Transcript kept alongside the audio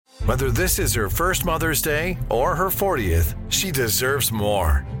Whether this is her first Mother's Day or her 40th, she deserves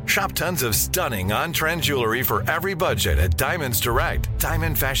more. Shop tons of stunning on-trend jewelry for every budget at Diamonds Direct.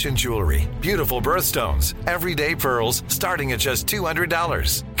 Diamond fashion jewelry, beautiful birthstones, everyday pearls starting at just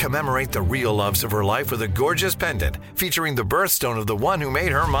 $200. Commemorate the real loves of her life with a gorgeous pendant featuring the birthstone of the one who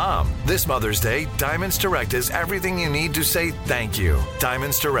made her mom. This Mother's Day, Diamonds Direct is everything you need to say thank you.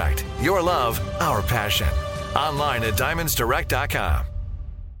 Diamonds Direct. Your love, our passion. Online at diamondsdirect.com.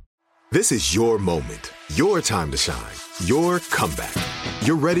 This is your moment, your time to shine, your comeback.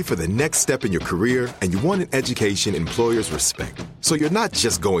 You're ready for the next step in your career, and you want an education employers respect. So you're not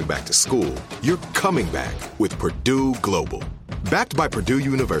just going back to school, you're coming back with Purdue Global. Backed by Purdue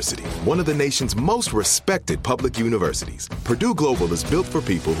University, one of the nation's most respected public universities, Purdue Global is built for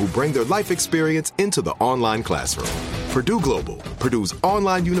people who bring their life experience into the online classroom. Purdue Global, Purdue's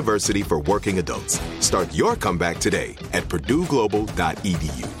online university for working adults. Start your comeback today at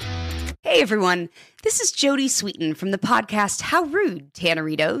purdueglobal.edu. Hey everyone, this is Jodie Sweetin from the podcast How Rude,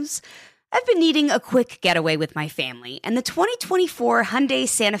 Tanneritos. I've been needing a quick getaway with my family, and the 2024 Hyundai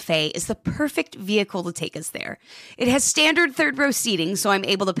Santa Fe is the perfect vehicle to take us there. It has standard third-row seating, so I'm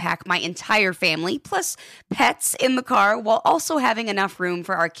able to pack my entire family, plus pets, in the car, while also having enough room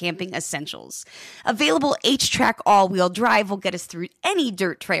for our camping essentials. Available H-Track all-wheel drive will get us through any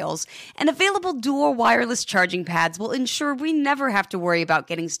dirt trails, and available dual wireless charging pads will ensure we never have to worry about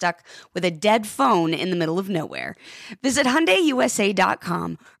getting stuck with a dead phone in the middle of nowhere. Visit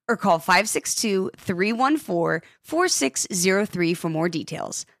HyundaiUSA.com or call 562-314-4603 for more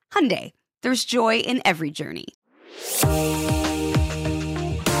details. Hyundai, there's joy in every journey.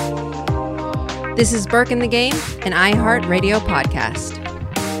 This is Burke in the Game, an iHeartRadio podcast.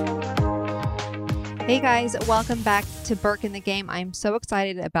 Hey guys, welcome back to Burke in the Game. I'm so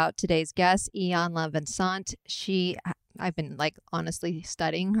excited about today's guest, Iyanla Vanzant. I've been honestly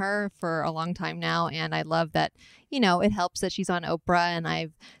studying her for a long time now, and I love that, it helps that she's on Oprah, and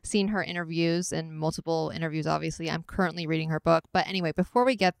I've seen her interviews and multiple interviews, obviously. I'm currently reading her book. But anyway, before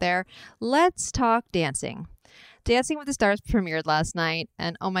we get there, let's talk dancing. Dancing with the Stars premiered last night,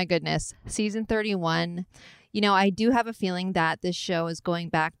 and oh my goodness, season 31. I do have a feeling that this show is going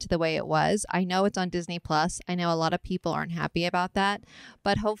back to the way it was. I know it's on Disney Plus. I know a lot of people aren't happy about that,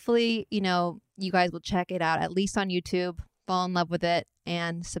 but hopefully, you guys will check it out, at least on YouTube, fall in love with it,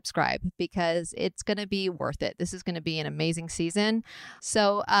 and subscribe, because it's going to be worth it. This is going to be an amazing season.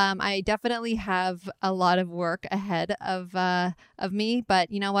 So I definitely have a lot of work ahead of me,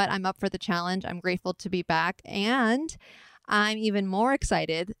 but you know what? I'm up for the challenge. I'm grateful to be back, and I'm even more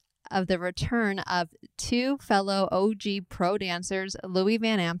excited of the return of two fellow OG pro dancers, Louis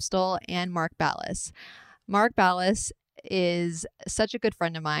Van Amstel and Mark Ballas. Mark Ballas is such a good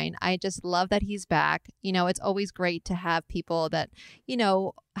friend of mine. I just love that he's back. It's always great to have people that,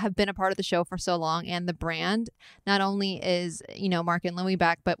 have been a part of the show for so long, and the brand. Not only is, Mark and Louis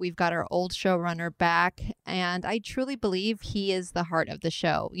back, but we've got our old showrunner back, and I truly believe he is the heart of the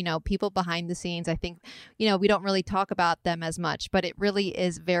show. People behind the scenes, I think, we don't really talk about them as much, but it really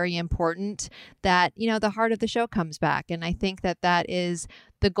is very important that, the heart of the show comes back. And I think that is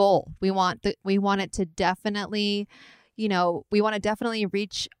the goal. We want it to definitely, we want to definitely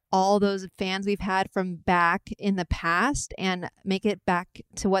reach all those fans we've had from back in the past and make it back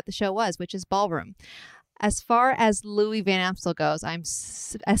to what the show was, which is ballroom. As far as Louis Van Amstel goes, I'm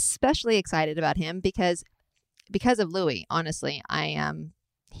especially excited about him because of Louis. Honestly, I am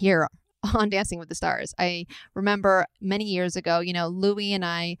here on Dancing with the Stars. I remember many years ago, Louis and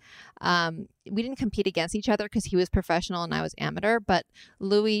I, we didn't compete against each other because he was professional and I was amateur, but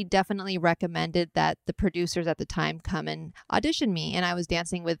Louis definitely recommended that the producers at the time come and audition me. And I was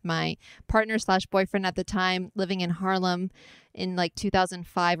dancing with my partner/boyfriend at the time, living in Harlem in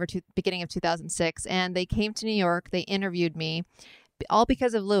 2005 or beginning of 2006. And they came to New York, they interviewed me, all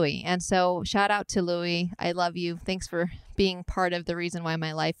because of Louis. And so shout out to Louis. I love you. Thanks for being part of the reason why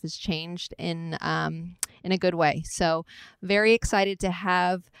my life has changed in a good way. So very excited to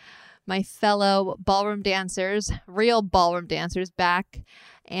have my fellow ballroom dancers, real ballroom dancers, back.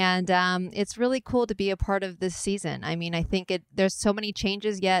 And it's really cool to be a part of this season. I mean, I think there's so many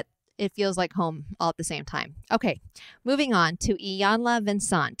changes, yet it feels like home all at the same time. Okay, moving on to Iyanla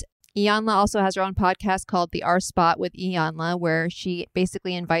Vanzant. Iyanla also has her own podcast called The R Spot with Iyanla, where she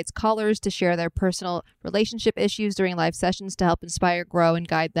basically invites callers to share their personal relationship issues during live sessions to help inspire, grow, and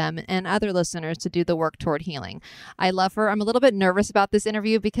guide them and other listeners to do the work toward healing. I love her. I'm a little bit nervous about this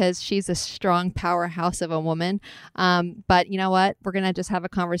interview because she's a strong powerhouse of a woman. But you know what? We're going to just have a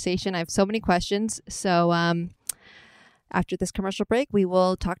conversation. I have so many questions. So after this commercial break, we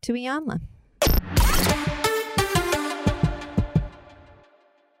will talk to Iyanla.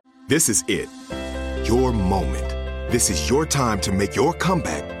 This is it. Your moment. This is your time to make your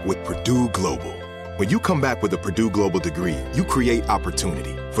comeback with Purdue Global. When you come back with a Purdue Global degree, you create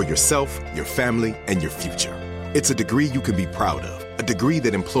opportunity for yourself, your family, and your future. It's a degree you can be proud of, a degree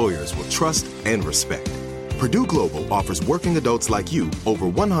that employers will trust and respect. Purdue Global offers working adults like you over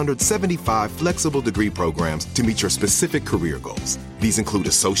 175 flexible degree programs to meet your specific career goals. These include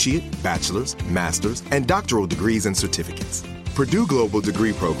associate, bachelor's, master's, and doctoral degrees and certificates. Purdue Global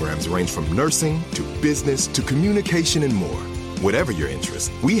degree programs range from nursing to business to communication and more. Whatever your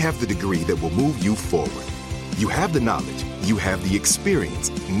interest, we have the degree that will move you forward. You have the knowledge, you have the experience.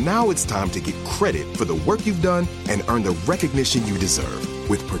 Now it's time to get credit for the work you've done and earn the recognition you deserve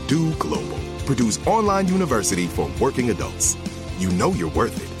with Purdue Global, Purdue's online university for working adults. You know you're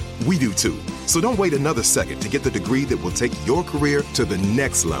worth it. We do too. So don't wait another second to get the degree that will take your career to the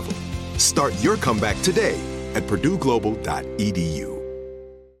next level. Start your comeback today at purdueglobal.edu.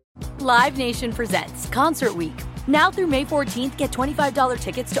 Live Nation presents Concert Week. Now through May 14th, get $25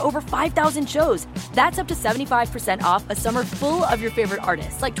 tickets to over 5,000 shows. That's up to 75% off a summer full of your favorite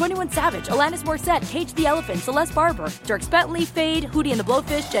artists like 21 Savage, Alanis Morissette, Cage the Elephant, Celeste Barber, Dierks Bentley, Fade, Hootie and the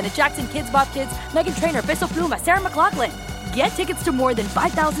Blowfish, Janet Jackson, Kidz Bop Kids, Meghan Trainor, Peso Pluma, Sarah McLachlan. Get tickets to more than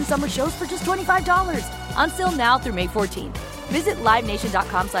 5,000 summer shows for just $25. Until now through May 14th. Visit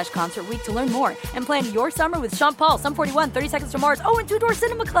LiveNation.com/Concert Week to learn more and plan your summer with Sean Paul, Sum 41, 30 Seconds to Mars, and Two Door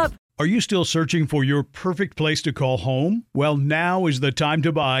Cinema Club. Are you still searching for your perfect place to call home? Well, now is the time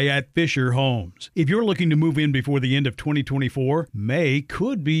to buy at Fisher Homes. If you're looking to move in before the end of 2024, May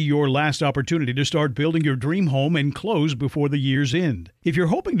could be your last opportunity to start building your dream home and close before the year's end. If you're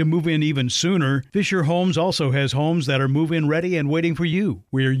hoping to move in even sooner, Fisher Homes also has homes that are move-in ready and waiting for you,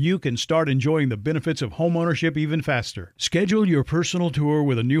 where you can start enjoying the benefits of homeownership even faster. Schedule your personal tour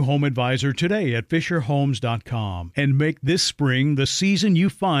with a new home advisor today at FisherHomes.com and make this spring the season you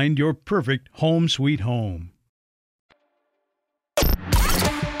find your perfect home sweet home.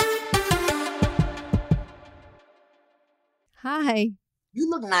 Hi. You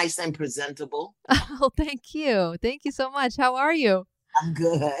look nice and presentable. Oh, thank you. Thank you so much. How are you? I'm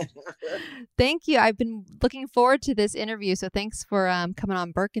good. Thank you. I've been looking forward to this interview. So thanks for coming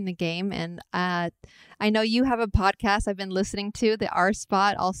on Burke in the Game. And I know you have a podcast I've been listening to, the R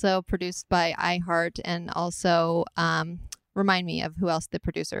Spot, also produced by iHeart, and also remind me of who else the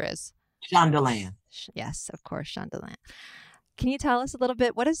producer is. Shondaland. Yes, of course, Shondaland. Can you tell us a little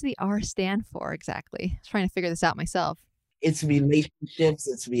bit, what does the R stand for exactly? I was trying to figure this out myself. It's relationships,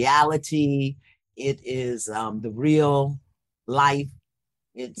 it's reality, it is the real life.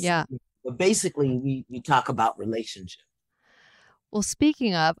 But basically, we talk about relationships. Well,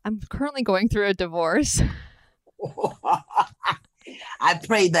 speaking of, I'm currently going through a divorce. I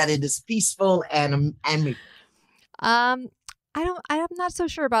pray that it is peaceful and I'm not so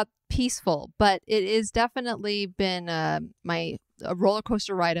sure about peaceful, but it is definitely been a roller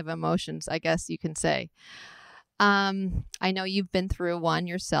coaster ride of emotions, I guess you can say. I know you've been through one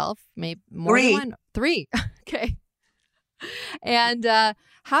yourself, maybe more than one. 3. Okay. And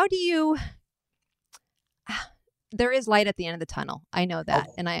how do you, there is light at the end of the tunnel. I know that.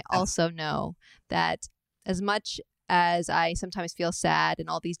 And I also know that as much as I sometimes feel sad and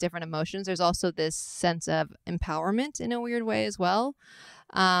all these different emotions, there's also this sense of empowerment in a weird way as well.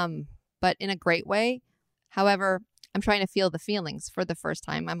 But in a great way. However, I'm trying to feel the feelings for the first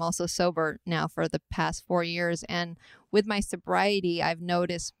time. I'm also sober now for the past 4 years. And with my sobriety, I've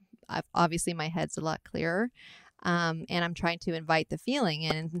noticed, obviously my head's a lot clearer. And I'm trying to invite the feeling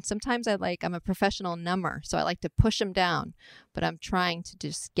in. And sometimes I'm a professional number, so I like to push them down, but I'm trying to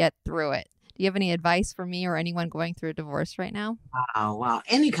just get through it. Do you have any advice for me or anyone going through a divorce right now? Wow.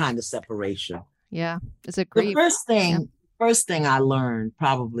 Any kind of separation. Yeah. It's a grief. The first thing I learned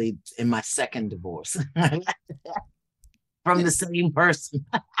probably in my second divorce from the same person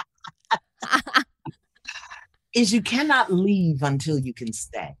is you cannot leave until you can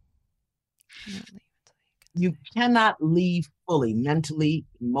stay. You cannot leave fully, mentally,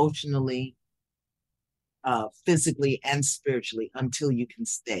 emotionally, physically, and spiritually until you can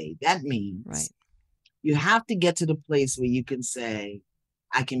stay. That means you have to get to the place where you can say,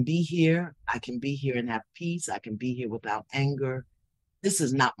 I can be here and have peace. I can be here without anger. This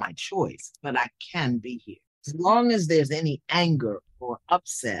is not my choice, but I can be here. As long as there's any anger or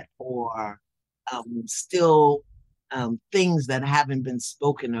upset or still things that haven't been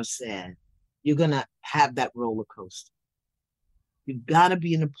spoken or said, you're going to have that roller coaster. You've got to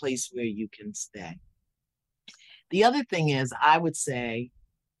be in a place where you can stay. The other thing is, I would say,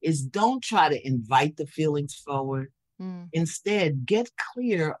 is don't try to invite the feelings forward. Instead, get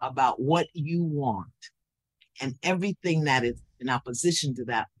clear about what you want and everything that in opposition to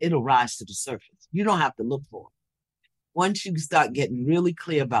that, it'll rise to the surface. You don't have to look for it. Once you start getting really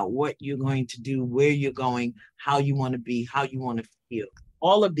clear about what you're going to do, where you're going, how you want to be, how you want to feel,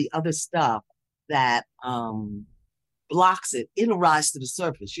 all of the other stuff that blocks it, it'll rise to the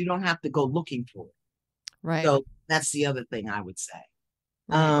surface. You don't have to go looking for it. Right. So that's the other thing I would say.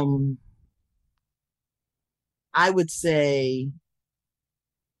 Right. I would say,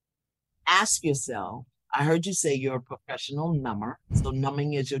 ask yourself, I heard you say you're a professional number, so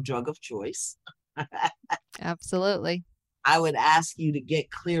numbing is your drug of choice. Absolutely. I would ask you to get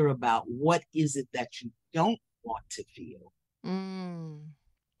clear about what is it that you don't want to feel and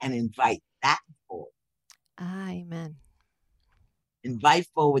invite that forward. Amen. Invite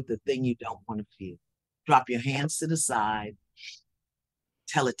forward the thing you don't want to feel. Drop your hands to the side.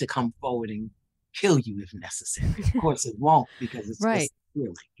 Tell it to come forward and kill you if necessary. Of course, it won't because it's right. just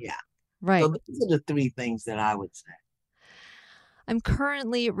feeling. Yeah. Right. So those are the three things that I would say. I'm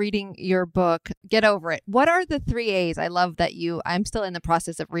currently reading your book, Get Over It. What are the 3 A's? I love that I'm still in the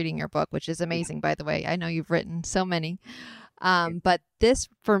process of reading your book, which is amazing, by the way. I know you've written so many. But this,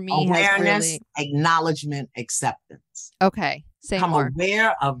 for me, awareness, has really... acknowledgement, acceptance. Okay. Say Become more.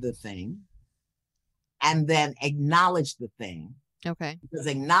 aware of the thing and then acknowledge the thing. Okay. Because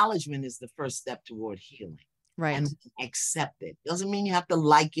acknowledgement is the first step toward healing. Right. And accept it. Doesn't mean you have to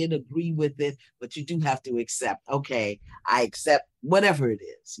like it, agree with it, but you do have to accept, okay, I accept whatever it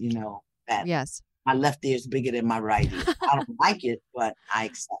is, that yes. my left ear is bigger than my right ear. I don't like it, but I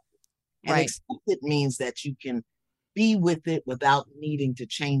accept it. And right. accept it means that you can be with it without needing to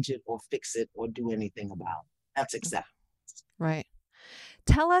change it or fix it or do anything about it. That's acceptance. Right.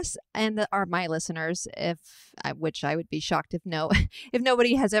 Tell us and my listeners, which I would be shocked if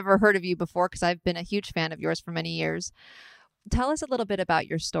nobody has ever heard of you before, because I've been a huge fan of yours for many years. Tell us a little bit about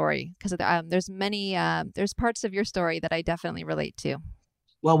your story, because there's parts of your story that I definitely relate to.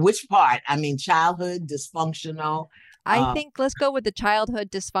 Well, which part? I mean, childhood, dysfunctional. I think let's go with the childhood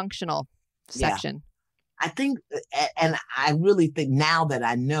dysfunctional section. I think, and I really think now that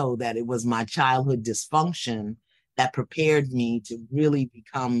I know that it was my childhood dysfunction that prepared me to really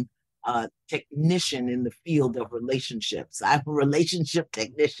become a technician in the field of relationships. I'm a relationship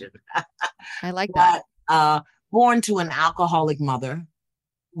technician. I like that. Born to an alcoholic mother,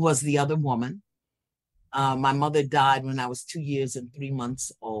 who was the other woman. My mother died when I was 2 years and 3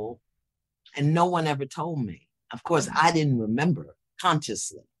 months old, and no one ever told me. Of course, I didn't remember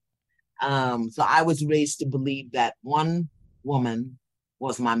consciously. So I was raised to believe that one woman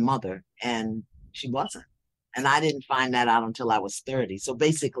was my mother, and she wasn't. And I didn't find that out until I was 30. So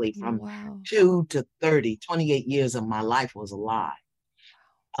basically from 2 to 30, 28 years of my life was a lie.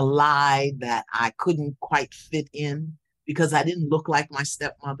 A lie that I couldn't quite fit in because I didn't look like my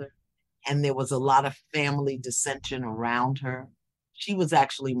stepmother. And there was a lot of family dissension around her. She was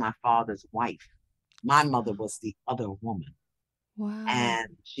actually my father's wife. My mother was the other woman. Wow. And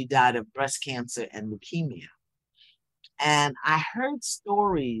she died of breast cancer and leukemia. And I heard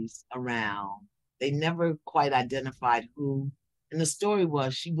stories around. They never quite identified who. And the story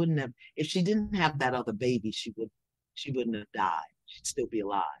was she wouldn't have, if she didn't have that other baby, she wouldn't have died. She'd still be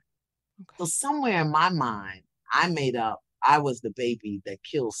alive. Okay. So somewhere in my mind, I made up I was the baby that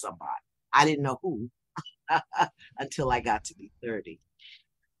killed somebody. I didn't know who until I got to be 30.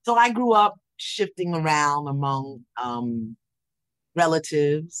 So I grew up shifting around among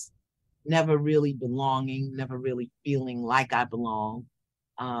relatives, never really belonging, never really feeling like I belonged.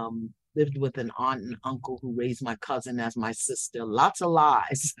 Lived with an aunt and uncle who raised my cousin as my sister. Lots of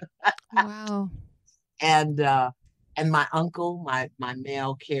lies. Wow. And my uncle, my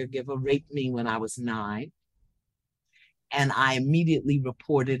male caregiver, raped me when I was 9. And I immediately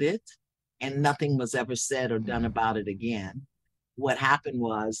reported it, and nothing was ever said or done about it again. What happened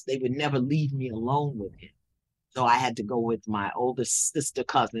was they would never leave me alone with him. So I had to go with my older sister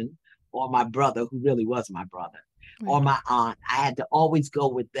cousin or my brother, who really was my brother. Or my aunt. I had to always go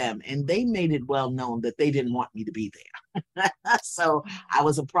with them. And they made it well known that they didn't want me to be there. So I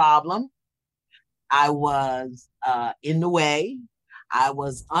was a problem. I was in the way. I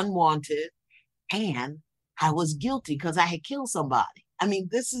was unwanted. And I was guilty because I had killed somebody. I mean,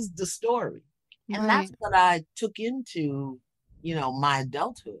 this is the story. And that's what I took into, my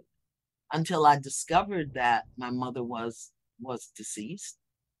adulthood until I discovered that my mother was deceased.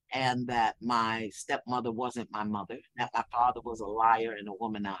 And that my stepmother wasn't my mother, that my father was a liar and a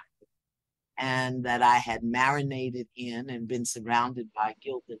womanizer, and that I had marinated in and been surrounded by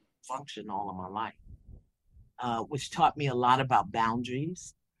guilt and dysfunction all of my life, which taught me a lot about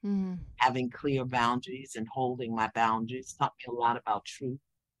boundaries, having clear boundaries and holding my boundaries, taught me a lot about truth.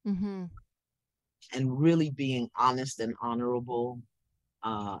 and really being honest and honorable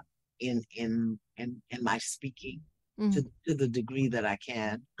in my speaking to the degree that I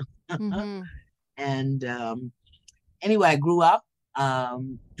can. And anyway, I grew up,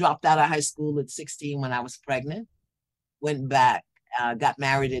 dropped out of high school at 16 when I was pregnant, went back, got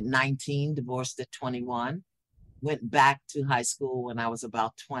married at 19, divorced at 21, went back to high school when I was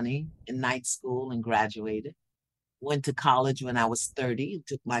about 20 in night school and graduated. Went to college when I was 30 and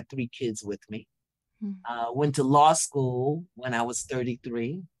took my 3 kids with me. Went to law school when I was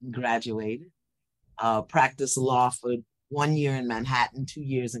 33 and graduated. Practiced law for 1 year in Manhattan, 2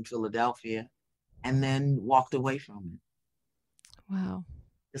 years in Philadelphia, and then walked away from it. Wow.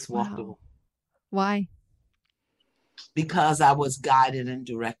 Just walked away. Why? Because I was guided and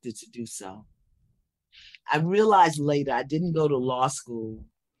directed to do so. I realized later I didn't go to law school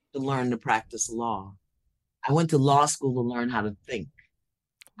to learn to practice law. I went to law school to learn how to think.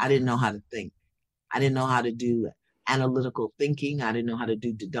 I didn't know how to think. I didn't know how to do analytical thinking. I didn't know how to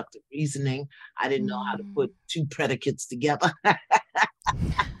do deductive reasoning. I didn't know how to put 2 predicates together. I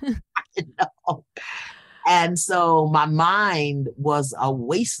didn't know. And so my mind was a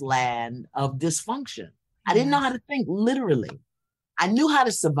wasteland of dysfunction. I didn't know how to think literally. I knew how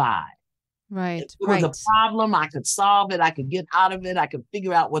to survive. Right. If there was a problem, I could solve it. I could get out of it. I could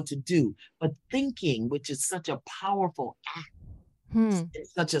figure out what to do. But thinking, which is such a powerful act,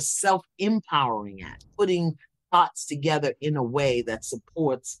 it's such a self-empowering act, putting thoughts together in a way that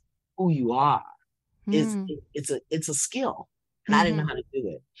supports who you are, it's a skill. And I didn't know how to do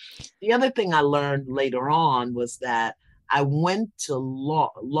it. The other thing I learned later on was that I went to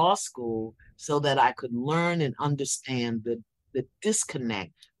law school so that I could learn and understand the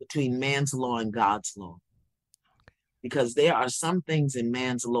disconnect between man's law and God's law. Because there are some things in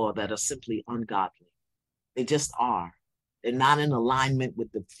man's law that are simply ungodly. They just are. They're not in alignment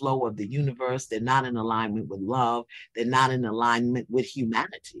with the flow of the universe. They're not in alignment with love. They're not in alignment with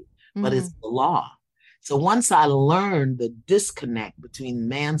humanity, but it's the law. So once I learned the disconnect between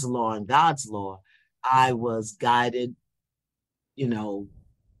man's law and God's law, I was guided,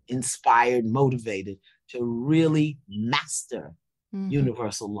 inspired, motivated to really master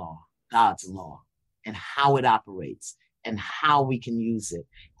universal law, God's law, and how it operates and how we can use it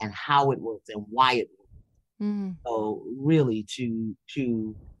and how it works and why it works. So really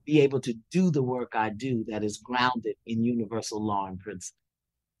to be able to do the work I do that is grounded in universal law and principle.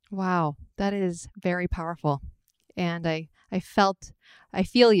 Wow, that is very powerful. And I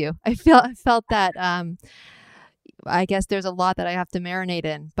feel you. I felt that I guess there's a lot that I have to marinate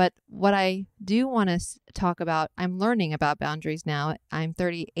in. But what I do want to talk about, I'm learning about boundaries now. I'm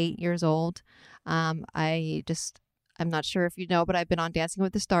 38 years old. I'm not sure if you know, but I've been on Dancing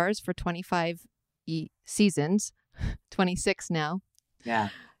with the Stars for 25 seasons, 26 now. Yeah.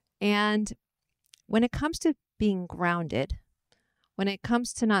 And when it comes to being grounded, when it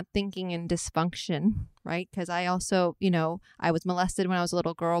comes to not thinking in dysfunction, right? Because I also, I was molested when I was a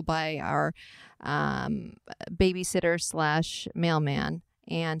little girl by our babysitter / mailman.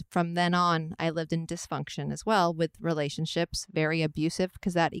 And from then on, I lived in dysfunction as well with relationships, very abusive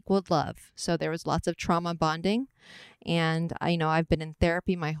because that equaled love. So there was lots of trauma bonding. And I've been in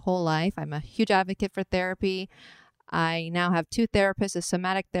therapy my whole life. I'm a huge advocate for therapy. I now have 2 therapists, a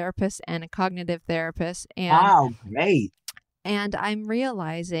somatic therapist and a cognitive therapist. And wow, great. And I'm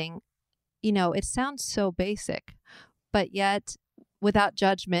realizing, it sounds so basic, but yet without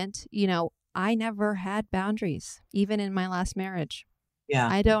judgment, I never had boundaries, even in my last marriage. Yeah.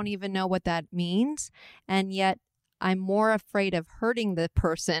 I don't even know what that means. And yet I'm more afraid of hurting the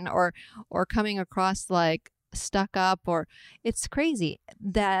person or coming across like stuck up, or it's crazy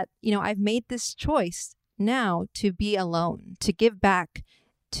that, I've made this choice now to be alone, to give back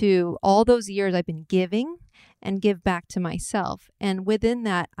to all those years I've been giving and give back to myself. And within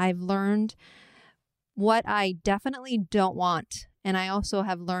that, I've learned what I definitely don't want. And I also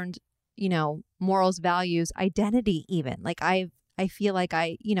have learned, morals, values, identity even. Like I feel like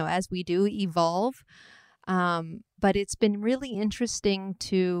as we do evolve, but it's been really interesting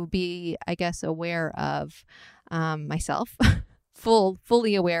to be, I guess, aware of myself,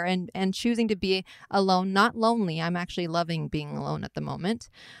 fully aware and choosing to be alone, not lonely. I'm actually loving being alone at the moment,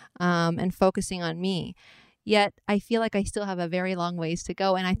 and focusing on me. Yet I feel like I still have a very long ways to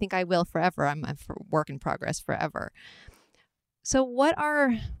go, and I think I will forever. I'm a work in progress forever. So what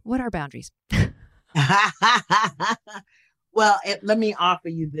are boundaries? Well, let me offer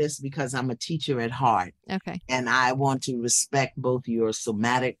you this because I'm a teacher at heart. Okay. And I want to respect both your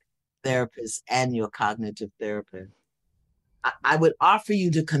somatic therapist and your cognitive therapist. I would offer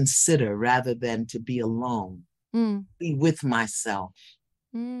you to consider, rather than to be alone, be with myself.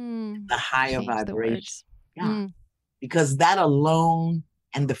 The higher Change vibration. the words. Yeah. Because that alone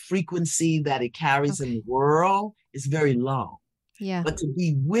and the frequency that it carries in the world is very low. Yeah. But to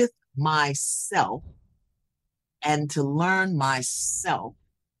be with myself and to learn myself,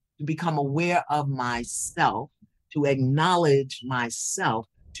 to become aware of myself, to acknowledge myself,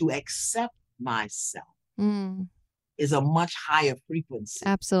 to accept myself is a much higher frequency.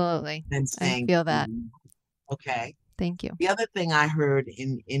 Absolutely. Than saying, I feel that. Okay. Thank you. The other thing I heard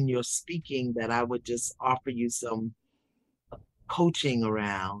in your speaking that I would just offer you some coaching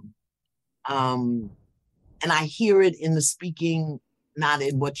around, and I hear it in the speaking, not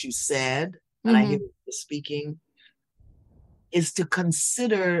in what you said, but I hear it in the speaking, is to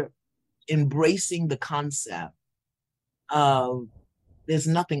consider embracing the concept of there's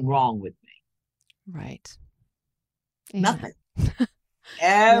nothing wrong with me. Right. Nothing.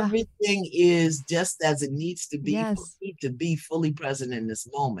 Everything is just as it needs to be for me to be fully present in this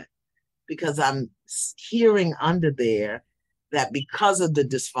moment. Because I'm hearing under there that because of the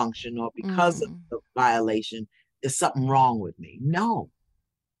dysfunction or because of the violation, there's something wrong with me. No.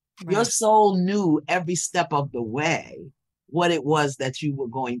 Your soul knew every step of the way what it was that you were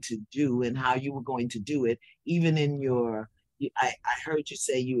going to do and how you were going to do it. Even in your, I heard you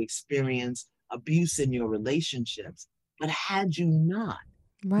say you experienced abuse in your relationships. But had you not,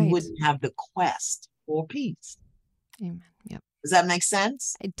 you wouldn't have the quest for peace. Amen. Yep. Does that make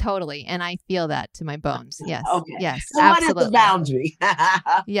sense? Totally. And I feel that to my bones. Yes. Okay. Yes. So absolutely. what is a boundary?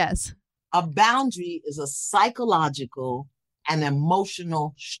 Yes. A boundary is a psychological and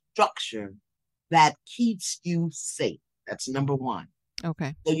emotional structure that keeps you safe. That's number one.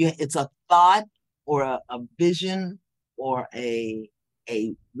 Okay. So it's a thought or a vision or a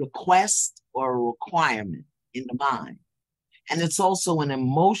request or a requirement in the mind. And it's also an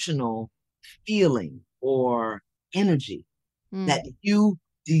emotional feeling or energy that you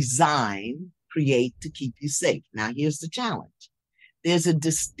design, create to keep you safe. Now, here's the challenge. There's a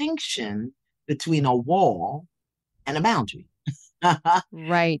distinction between a wall and a boundary.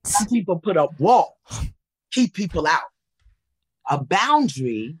 Right. Some people put up walls, keep people out. A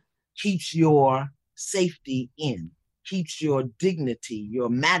boundary keeps your safety in, keeps your dignity, your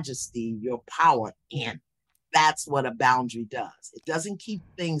majesty, your power in. That's what a boundary does. It doesn't keep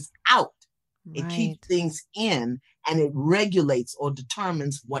things out. It keeps things in, and it regulates or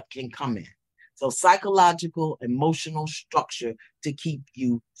determines what can come in. So psychological, emotional structure to keep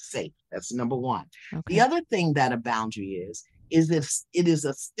you safe. That's number one. Okay. The other thing that a boundary is if it is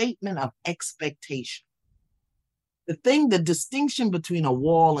a statement of expectation. The distinction between a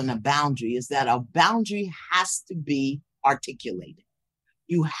wall and a boundary is that a boundary has to be articulated.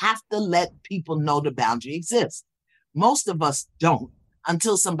 You have to let people know the boundary exists. Most of us don't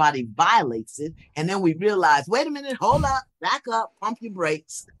until somebody violates it. And then we realize, wait a minute, hold up, back up, pump your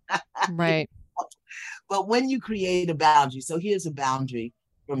brakes. Right. But when you create a boundary, so here's a boundary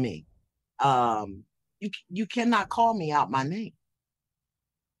for me. You cannot call me out my name.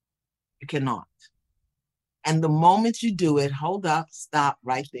 You cannot. And the moment you do it, hold up, stop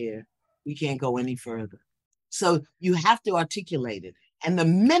right there. We can't go any further. So you have to articulate it. And the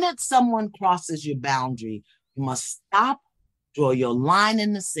minute someone crosses your boundary, you must stop, draw your line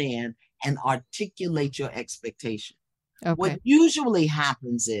in the sand, and articulate your expectation. Okay. What usually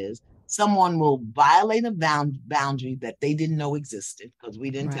happens is someone will violate a boundary that they didn't know existed because we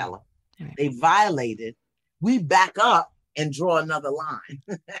didn't tell them. Right. They violated. We back up and draw another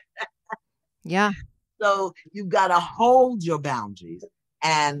line. Yeah. So you've got to hold your boundaries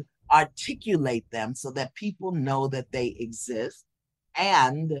and articulate them so that people know that they exist.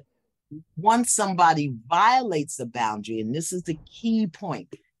 And once somebody violates a boundary, and this is the key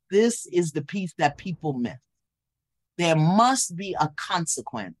point, this is the piece that people miss. There must be a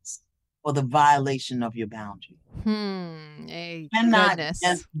consequence for the violation of your boundary. You cannot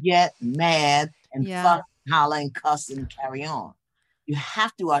just get mad and fuss, holler, and cuss and carry on. You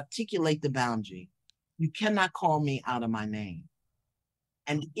have to articulate the boundary. You cannot call me out of my name.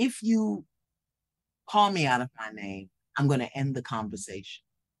 And if you call me out of my name, I'm going to end the conversation.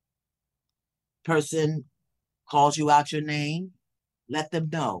 Person calls you out your name, let them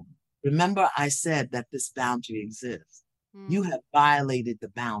know. Remember, I said that this boundary exists. You have violated the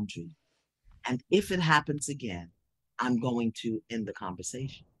boundary. And if it happens again, I'm going to end the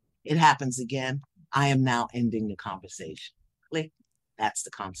conversation. It happens again, I am now ending the conversation. Click. That's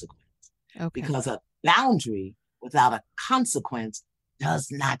the consequence. Okay. Because a boundary without a consequence does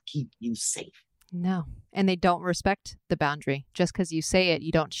not keep you safe. No. And they don't respect the boundary. Just because you say it,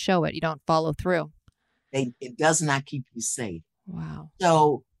 you don't show it. You don't follow through. It does not keep you safe. Wow.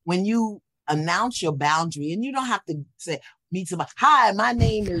 So when you announce your boundary, and you don't have to say, meet somebody. Hi, my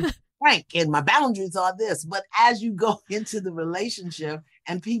name is Frank and my boundaries are this. But as you go into the relationship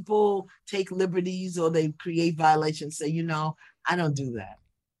and people take liberties or they create violations, say, I don't do that.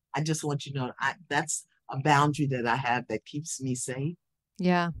 I just want you to know that's a boundary that I have that keeps me safe.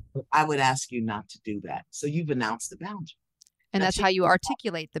 Yeah. I would ask you not to do that. So you've announced the boundary. And that's how you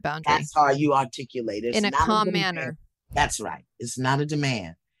articulate the boundary. That's how you articulate it. In a calm manner. That's right. It's not a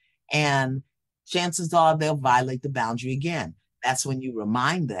demand. And chances are they'll violate the boundary again. That's when you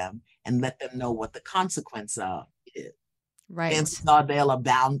remind them and let them know what the consequence of is. Right. Chances are they'll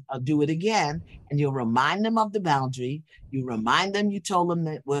do it again, and you'll remind them of the boundary. You remind them you told them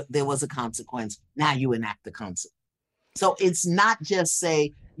that there was a consequence. Now you enact the consequence. So it's not just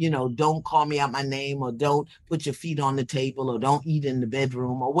say, don't call me out my name, or don't put your feet on the table, or don't eat in the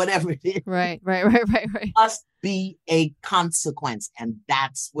bedroom, or whatever it is. Right. Must be a consequence. And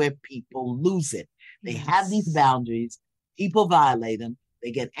that's where people lose it. They have these boundaries. People violate them.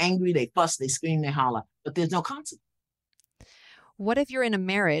 They get angry. They fuss. They scream. They holler. But there's no consequence. What if you're in a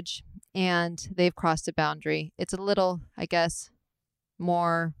marriage and they've crossed a boundary? It's a little, I guess,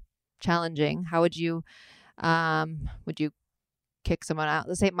 more challenging. How would you kick someone out?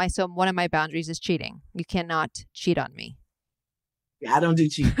 Let's say one of my boundaries is cheating. You cannot cheat on me. Yeah, I don't do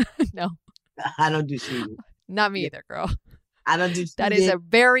cheating. No. I don't do cheating. Not me either, girl. I don't do cheating. That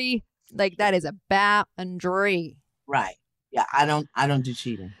is a boundary. Right. Yeah, I don't do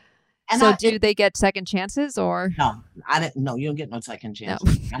cheating. And so do they get second chances or? No, no, you don't get no second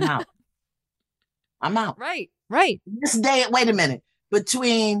chances. No. I'm out. Right. This day, wait a minute.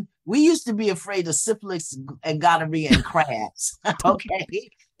 We used to be afraid of syphilis and gonorrhea and crabs. Okay.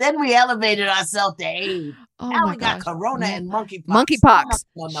 Then we elevated ourselves to AIDS. Oh now my we got gosh. corona and monkeypox. Monkeypox.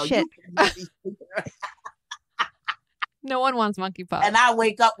 No, shit. No one wants monkeypox. And I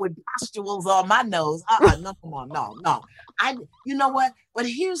wake up with pustules on my nose. No. You know what? But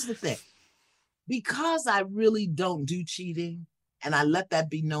here's the thing. Because I really don't do cheating, and I let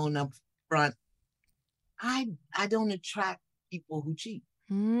that be known up front, I don't attract people who cheat.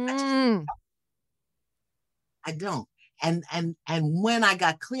 I don't. And when I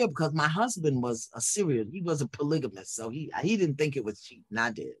got clear, because my husband was he was a polygamist, so he didn't think it was cheating. I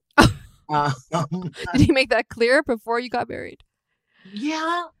did. Did he make that clear before you got married?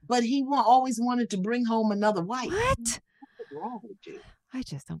 Yeah, but he always wanted to bring home another wife. What? What's wrong with you? I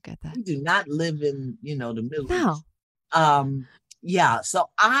just don't get that. We do not live in, the Middle East. No. Yeah. So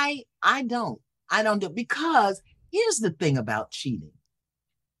I don't do it, because here's the thing about cheating.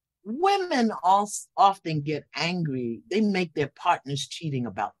 Women often get angry. They make their partners cheating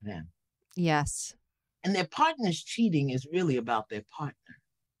about them. Yes. And their partner's cheating is really about their partner.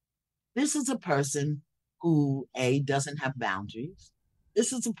 This is a person who, doesn't have boundaries.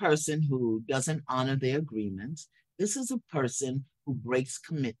 This is a person who doesn't honor their agreements. This is a person who breaks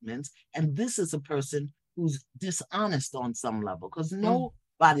commitments. And this is a person who's dishonest on some level, because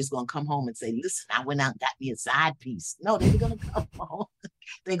nobody's going to come home and say, listen, I went out and got me a side piece. No, they're going to come home.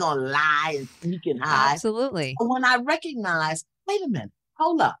 They're going to lie and sneak and hide. Absolutely. But when I recognize, wait a minute,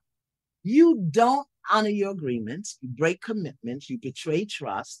 hold up. You don't honor your agreements. You break commitments. You betray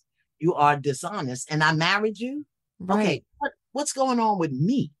trust. You are dishonest. And I married you? Right. Okay, what's going on with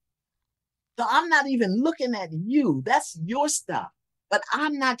me? So I'm not even looking at you. That's your stuff. But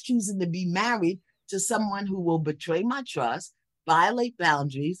I'm not choosing to be married to someone who will betray my trust, violate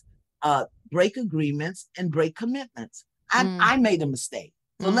boundaries, break agreements, and break commitments. I made a mistake.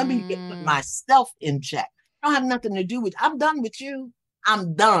 So let me put myself in check. I don't have nothing to do with I'm done with you.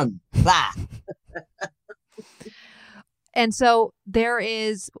 I'm done. Bye. And so there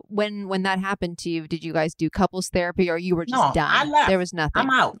is, when that happened to you, did you guys do couples therapy, or you were just done? I left. There was nothing. I'm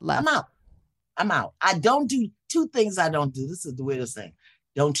out. Left. I'm out. I don't do two things. I don't do. This is the weirdest thing.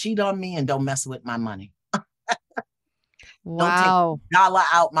 Don't cheat on me, and don't mess with my money. Wow. Don't take $1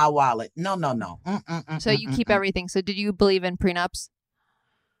 out my wallet. No. So you keep everything. So did you believe in prenups?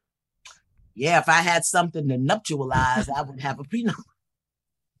 Yeah, if I had something to nuptialize, I would have a prenup.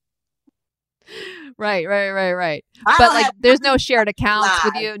 Right. But there's no shared accounts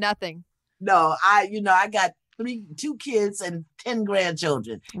with you, nothing. No, I got 2 kids and 10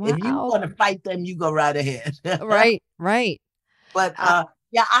 grandchildren. Wow. If you want to fight them, you go right ahead. Right. But I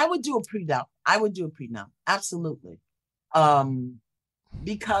would do a prenup. Absolutely.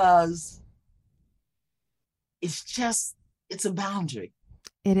 Because it's a boundary.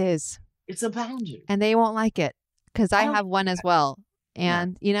 It is. It's a boundary. And they won't like it, because I have one as well.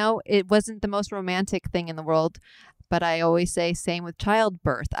 And, it wasn't the most romantic thing in the world, but I always say same with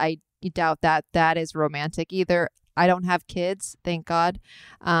childbirth. I doubt that is romantic either. I don't have kids, thank God.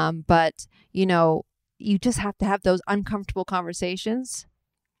 But, you just have to have those uncomfortable conversations,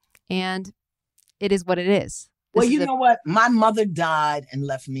 and it is what it is. Well, you know what? My mother died and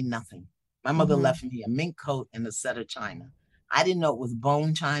left me nothing. My mother Mm-hmm. left me a mink coat and a set of china. I didn't know it was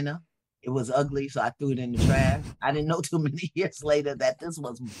bone china. It was ugly, so I threw it in the trash. I didn't know too many years later that this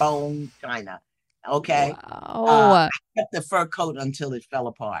was bone china. Okay. Wow. I kept the fur coat until it fell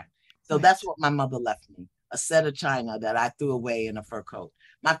apart. So Right. that's what my mother left me, a set of china that I threw away in a fur coat.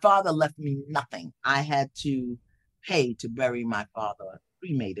 My father left me nothing. I had to pay to bury my father,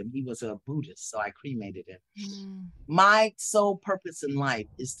 cremate him. He was a Buddhist, so I cremated him. Mm. My sole purpose in life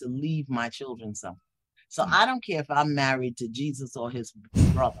is to leave my children something. So I don't care if I'm married to Jesus or his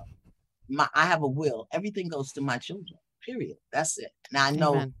brother. I have a will. Everything goes to my children, period. That's it. Now, I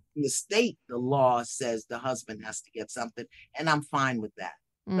know Amen. in the state, the law says the husband has to get something, and I'm fine with that.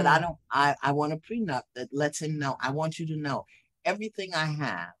 But I want a prenup that lets him know, I want you to know everything I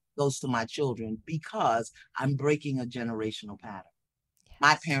have goes to my children because I'm breaking a generational pattern. Yes.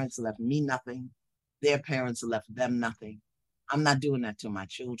 My parents left me nothing. Their parents left them nothing. I'm not doing that to my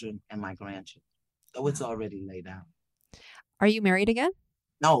children and my grandchildren. So it's already laid out. Are you married again?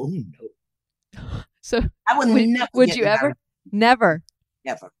 No. So I would never. Would you ever? Never.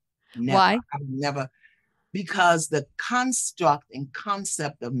 Never. Why? I would never. Because the construct and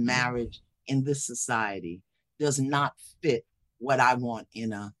concept of marriage in this society does not fit what I want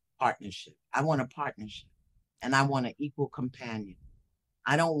in a partnership. I want a partnership, and I want an equal companion.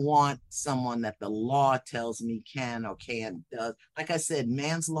 I don't want someone that the law tells me can or can't does. Like I said,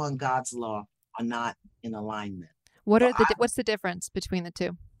 man's law and God's law are not in alignment. What's the difference between the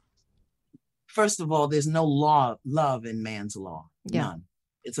two? First of all, there's no love in man's law. Yeah. None.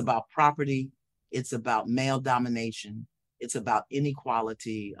 It's about property. It's about male domination. It's about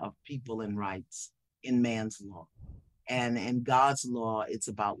inequality of people and rights in man's law. And in God's law, it's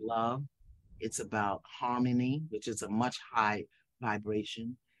about love. It's about harmony, which is a much high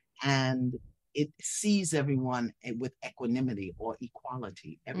vibration. And it sees everyone with equanimity or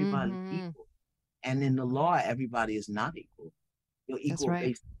equality. Everybody's equal. And in the law, everybody is not equal. You're equal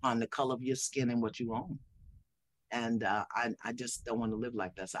based on the color of your skin and what you own. And I just don't want to live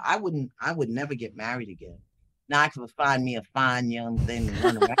like that. So I would never get married again. Now I can find me a fine young thing to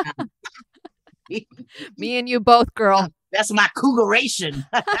run around. Me and you both, girl. That's my cougaration.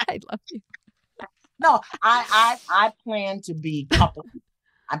 I love you. No, I plan to be coupled.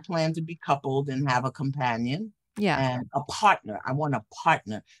 I plan to be coupled and have a companion. Yeah. And a partner. I want a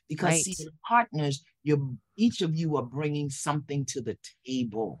partner because see, partners, each of you are bringing something to the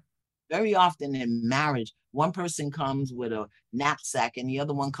table. Very often in marriage, one person comes with a knapsack and the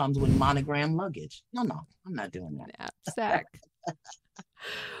other one comes with monogram luggage. No, I'm not doing that. Knapsack.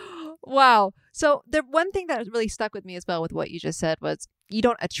 Wow. So the one thing that really stuck with me as well with what you just said was you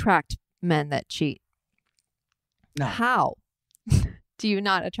don't attract men that cheat. No. How do you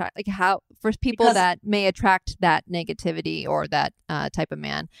not attract, like how, for people that may attract that negativity or that type of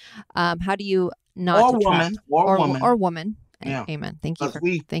man, how do you not attract or woman? Yeah. Amen. Thank you for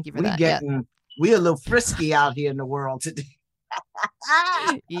that. We're a little frisky out here in the world today.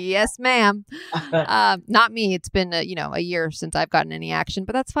 Yes, ma'am. Not me. It's been a year since I've gotten any action,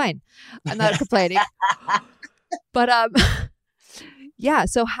 but that's fine. I'm not complaining. But yeah.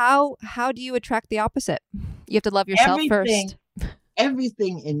 So how do you attract the opposite? You have to love yourself first.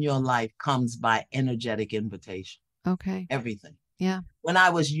 Everything in your life comes by energetic invitation. Okay. Everything. Yeah. When I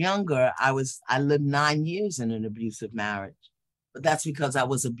was younger, I lived 9 years in an abusive marriage, but that's because I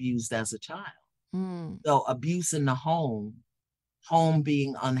was abused as a child. So abuse in the home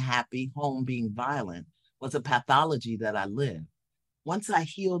being unhappy, home being violent, was a pathology that I lived. Once I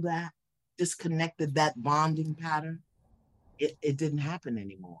healed that, disconnected that bonding pattern, it didn't happen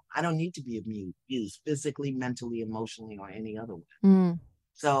anymore. I don't need to be abused physically, mentally, emotionally, or any other way.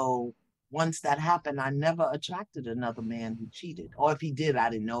 So once that happened, I never attracted another man who cheated. Or if he did,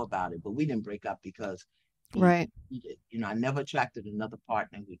 I didn't know about it. But we didn't break up because he cheated. I never attracted another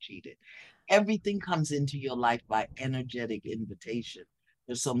partner who cheated. Everything comes into your life by energetic invitation.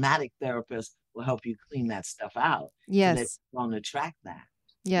 The somatic therapist will help you clean that stuff out. Yes. So that you don't attract that.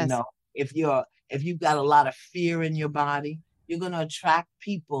 Yes. If you've got a lot of fear in your body, you're going to attract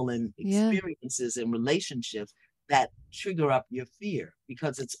people and experiences and relationships that trigger up your fear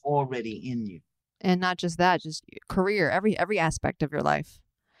because it's already in you. And not just that, just career, every aspect of your life.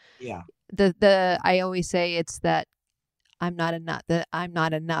 Yeah. I always say it's that I'm not enough,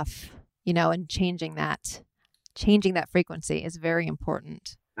 and changing that frequency is very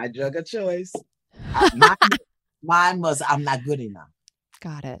important. I drug a choice. Mine was, I'm not good enough.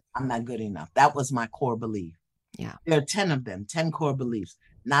 Got it. I'm not good enough. That was my core belief. Yeah. There are 10 of them, 10 core beliefs.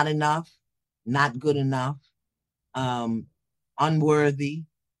 Not enough, not good enough, unworthy,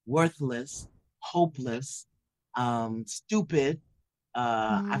 worthless, hopeless, stupid.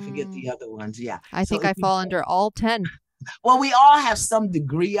 I forget the other ones. Yeah. I So think I fall under all 10. well, we all have some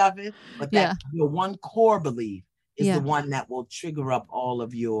degree of it, but that Yeah. your one core belief is Yeah. the one that will trigger up all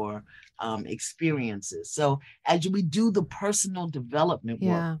of your experiences. So as we do the personal development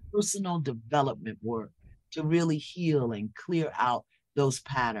work to really heal and clear out those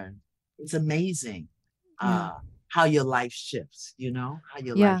patterns, it's amazing how your life shifts, how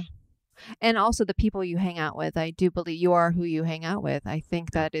your life. And also the people you hang out with. I do believe you are who you hang out with. I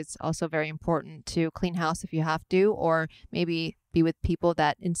think that it's also very important to clean house if you have to, or maybe be with people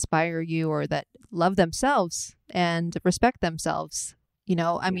that inspire you or that love themselves and respect themselves.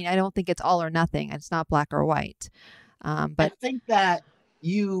 I mean, I don't think it's all or nothing. It's not black or white. But I think that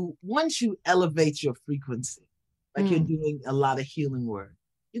once you elevate your frequency, like you're doing a lot of healing work,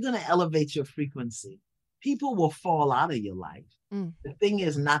 you're going to elevate your frequency. People will fall out of your life. The thing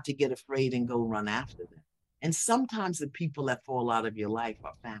is not to get afraid and go run after them. And sometimes the people that fall out of your life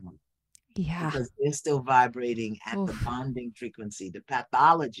are family. Yeah. Because they're still vibrating at the bonding frequency, the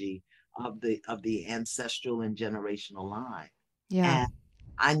pathology of the ancestral and generational line. Yeah. And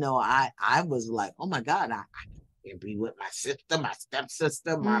I know I was like, oh my God, I can't be with my sister, my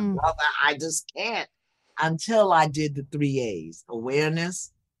stepsister, my brother. I just can't. Until I did the 3 A's: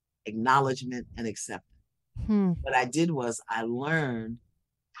 awareness, acknowledgement, and acceptance. What I did was I learned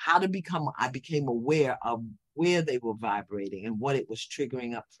how to I became aware of where they were vibrating and what it was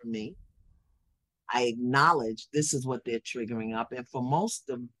triggering up for me. I acknowledged this is what they're triggering up. And for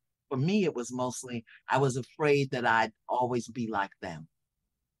me, it was mostly, I was afraid that I'd always be like them,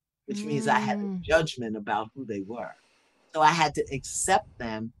 which means I had a judgment about who they were. So I had to accept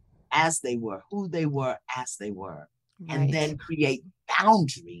them as they were, who they were as they were, and then create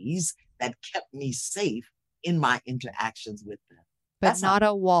boundaries that kept me safe in my interactions with them. But that's not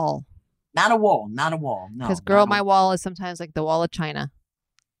a wall. Not a wall. Not a wall. No. Because girl, my wall is sometimes like the wall of China.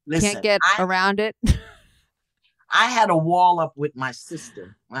 Listen, can't get around it. I had a wall up with my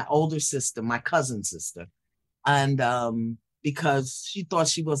sister, my older sister, my cousin sister. And because she thought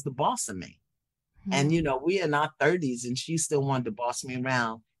she was the boss of me. And, we are in our 30s and she still wanted to boss me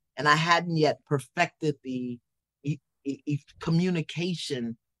around. And I hadn't yet perfected the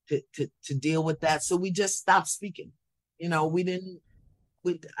communication to deal with that. So we just stopped speaking.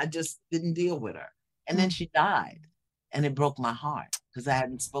 I just didn't deal with her. And then she died. And it broke my heart because I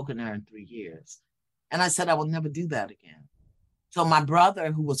hadn't spoken to her in 3 years. And I said, I will never do that again. So my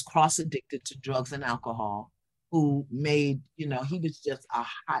brother, who was cross-addicted to drugs and alcohol, who made, he was just a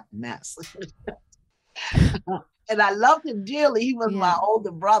hot mess. And I loved him dearly. He was my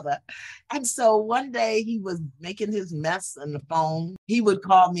older brother. And so one day he was making his mess on the phone. He would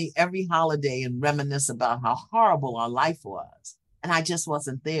call me every holiday and reminisce about how horrible our life was. And I just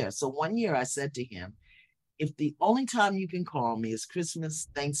wasn't there. So one year I said to him, if the only time you can call me is Christmas,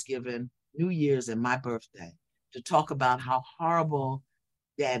 Thanksgiving, New Year's, and my birthday to talk about how horrible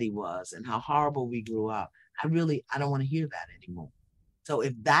Daddy was and how horrible we grew up, I don't want to hear that anymore. So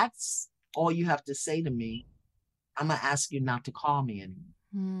if that's all you have to say to me, I'm going to ask you not to call me anymore.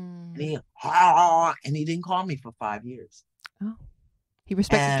 And he didn't call me for 5 years. Oh, he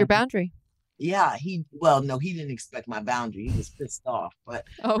respected your boundary. Yeah, he didn't expect my boundary. He was pissed off, but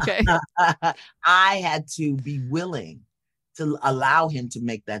okay. I had to be willing to allow him to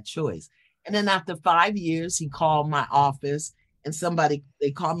make that choice. And then after 5 years, he called my office and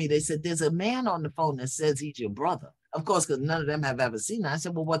they called me. They said, there's a man on the phone that says he's your brother. Of course, because none of them have ever seen him. I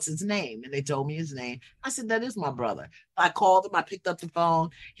said, well, what's his name? And they told me his name. I said, that is my brother. I called him. I picked up the phone.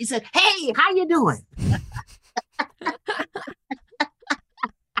 He said, hey, how you doing?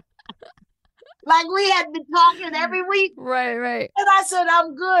 Like we had been talking every week. Right. And I said,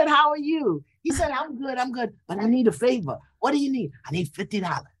 I'm good. How are you? He said, I'm good. But I need a favor. What do you need? I need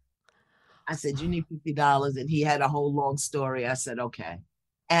 $50. I said, you need $50. And he had a whole long story. I said, okay.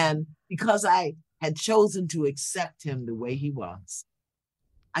 And because I had chosen to accept him the way he was,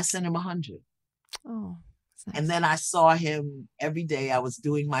 I sent him 100. Oh, that's nice. And then I saw him every day. I was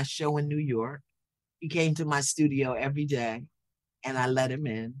doing my show in New York. He came to my studio every day and I let him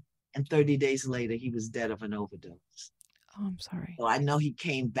in. And 30 days later, he was dead of an overdose. Oh, I'm sorry. So I know he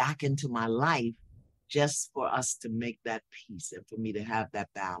came back into my life just for us to make that peace and for me to have that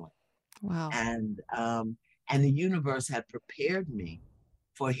balance. Wow. And the universe had prepared me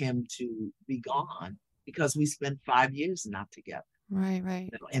for him to be gone because we spent 5 years not together. Right.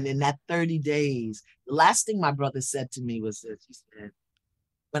 And in that 30 days, the last thing my brother said to me was this. He said,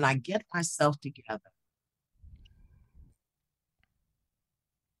 when I get myself together,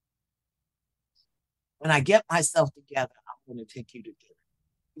 when I get myself together, I'm going to take you to dinner.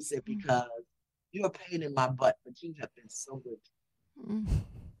 He said, because you're a pain in my butt, but you have been so good.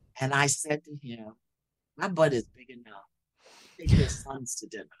 And I said to him, my butt is big enough. Take your sons to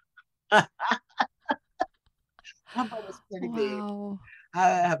dinner. My butt is pretty big.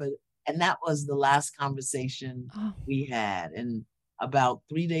 And that was the last conversation we had. And about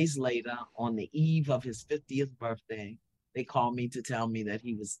 3 days later, on the eve of his 50th birthday, they called me to tell me that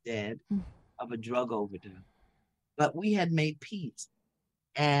he was dead of a drug overdose. But we had made peace.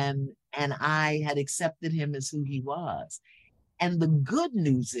 And I had accepted him as who he was. And the good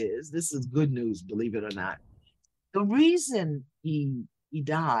news is, this is good news, believe it or not. The reason he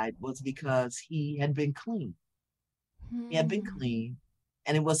died was because he had been clean. He had been clean,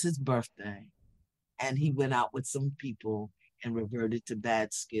 and it was his birthday. And he went out with some people and reverted to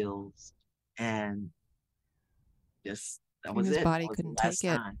bad skills. And just, that was it. His body couldn't take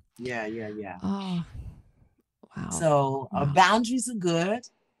it. Yeah. Oh, wow. So boundaries are good.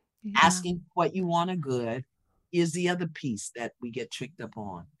 Yeah. Asking what you want are good. Here's the other piece that we get tricked up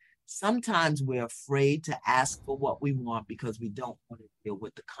on. Sometimes we're afraid to ask for what we want because we don't want to deal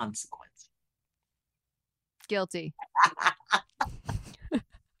with the consequences. Guilty.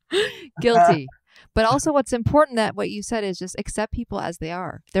 Guilty. But also what's important, that what you said is just accept people as they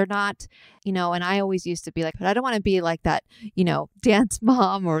are. They're not, and I always used to be like, but I don't want to be like that, dance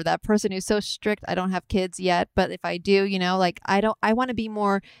mom or that person who's so strict. I don't have kids yet, but if I do, I want to be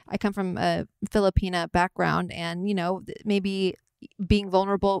more, I come from a Filipina background, and, maybe being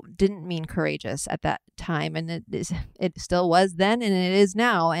vulnerable didn't mean courageous at that time. And it still was then, and it is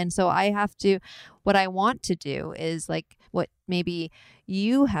now. And so what I want to do is like what maybe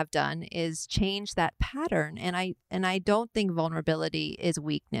you have done is change that pattern. And I don't think vulnerability is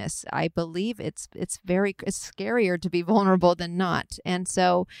weakness. I believe it's scarier to be vulnerable than not. And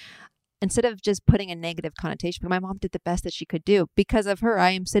so instead of just putting a negative connotation, but my mom did the best that she could do. Because of her, I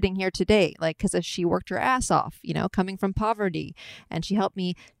am sitting here today, because she worked her ass off, coming from poverty, and she helped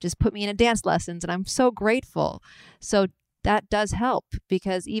me, just put me in dance lessons, and I'm so grateful. So that does help,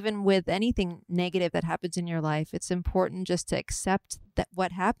 because even with anything negative that happens in your life, it's important just to accept that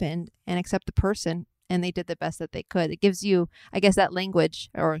what happened and accept the person, and they did the best that they could. It gives you, I guess, that language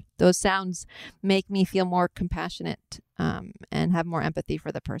or those sounds make me feel more compassionate and have more empathy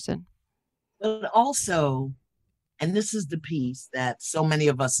for the person. But also, and this is the piece that so many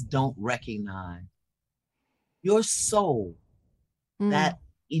of us don't recognize, your soul, that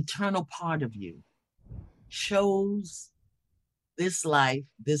eternal part of you, chose this life,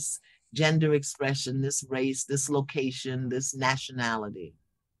 this gender expression, this race, this location, this nationality,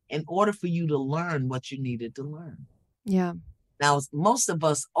 in order for you to learn what you needed to learn. Yeah. Now, most of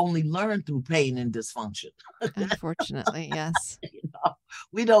us only learn through pain and dysfunction. Unfortunately, yes.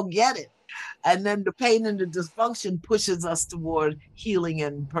 We don't get it. And then the pain and the dysfunction pushes us toward healing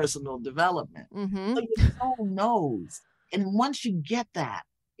and personal development. Mm-hmm. So your soul knows. And once you get that,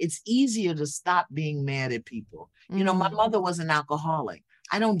 it's easier to stop being mad at people. Mm-hmm. My mother was an alcoholic.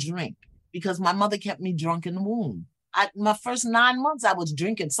 I don't drink because my mother kept me drunk in the womb. My first 9 months, I was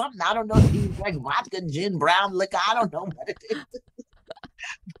drinking something. I don't know if you drink vodka, gin, brown liquor. I don't know what it is.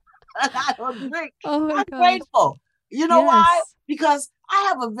 I don't drink. Oh I'm grateful. You know yes. why? Because I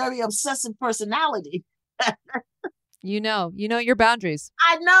have a very obsessive personality. You know your boundaries.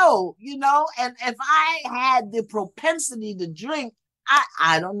 I know, and if I had the propensity to drink,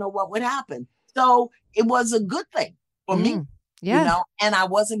 I don't know what would happen. So it was a good thing for me, yeah. And I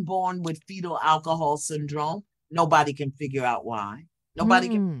wasn't born with fetal alcohol syndrome. Nobody can figure out why. Nobody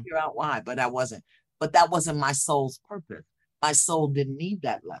can figure out why, but I wasn't. But that wasn't my soul's purpose. My soul didn't need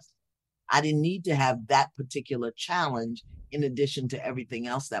that lesson. I didn't need to have that particular challenge in addition to everything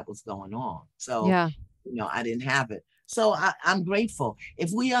else that was going on. So, yeah. I didn't have it. So I'm grateful.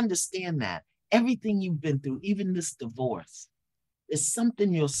 If we understand that, everything you've been through, even this divorce, is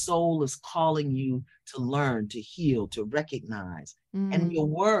something your soul is calling you to learn, to heal, to recognize. And your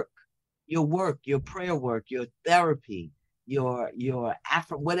work, your prayer work, your therapy, your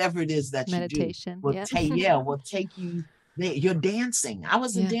whatever it is that meditation, you do, will take you. You're dancing. I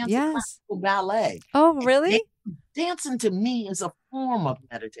was a dancer, classical ballet. Oh, really? Dancing to me is a form of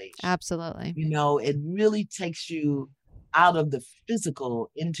meditation. Absolutely. It really takes you out of the physical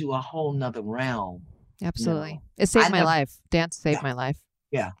into a whole nother realm. Absolutely. It saved my life. Dance saved my life.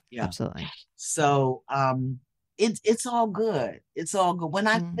 Yeah. Absolutely. So it's all good. It's all good. When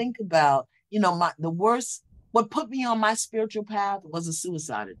I think about, what put me on my spiritual path was a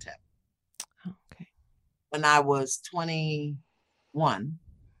suicide attempt. Okay. When I was 21,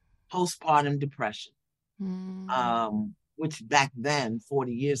 postpartum depression, which back then,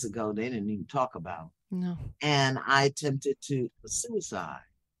 40 years ago, they didn't even talk about. No. And I attempted to suicide.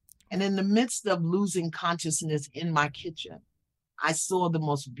 And in the midst of losing consciousness in my kitchen, I saw the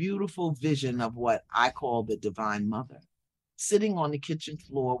most beautiful vision of what I call the Divine Mother, sitting on the kitchen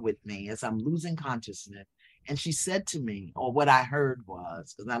floor with me as I'm losing consciousness. And she said to me, or what I heard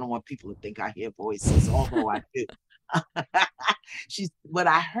was, because I don't want people to think I hear voices, although I do. What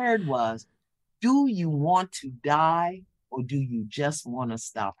I heard was, do you want to die, or do you just want to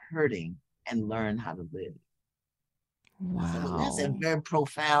stop hurting and learn how to live? Wow. So that's a very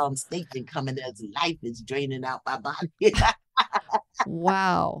profound statement coming as life is draining out my body.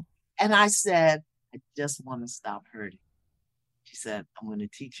 Wow. And I said, I just want to stop hurting. She said, I'm going to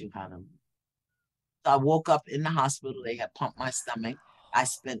teach you how to live. So I woke up in the hospital. They had pumped my stomach. I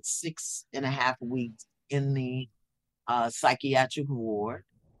spent 6.5 weeks in the psychiatric ward.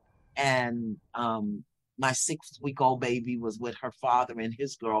 And my 6-week-old baby was with her father and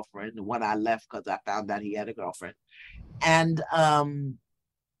his girlfriend, the one I left because I found out he had a girlfriend. And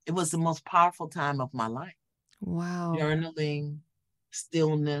it was the most powerful time of my life. Wow. Journaling,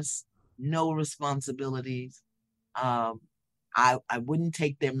 stillness, no responsibilities. I wouldn't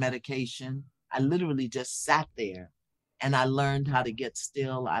take their medication. I literally just sat there and I learned how to get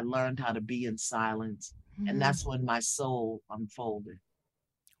still. I learned how to be in silence. And that's when my soul unfolded.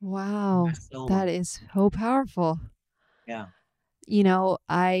 Wow. That is so powerful. Yeah. You know,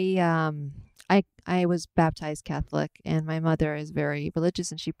 I was baptized Catholic, and my mother is very religious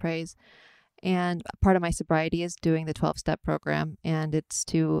and she prays. And part of my sobriety is doing the 12-step program, and it's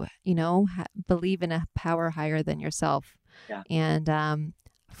to, believe in a power higher than yourself. Yeah. And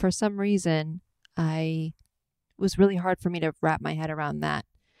for some reason, it was really hard for me to wrap my head around that.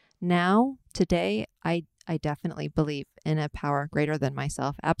 Now, today, I definitely believe in a power greater than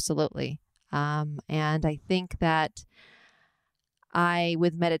myself. Absolutely. And I think that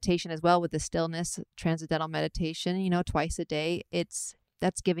with meditation as well, with the stillness, transcendental meditation, twice a day,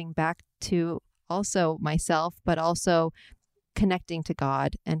 that's giving back to also myself, but also connecting to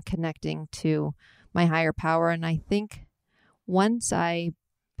God and connecting to my higher power. And I think once I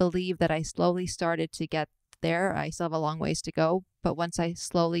believe that I slowly started to get there, I still have a long ways to go, but once I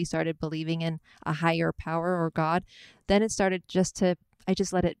slowly started believing in a higher power or God, then it started I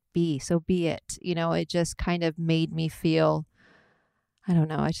just let it be. So be it. It just kind of made me feel, I don't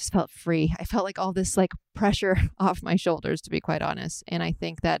know, I just felt free. I felt like all this pressure off my shoulders, to be quite honest. And I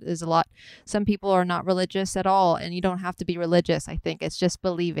think that is a lot. Some people are not religious at all, and you don't have to be religious. I think it's just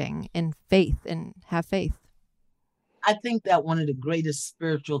believing in faith and have faith. I think that one of the greatest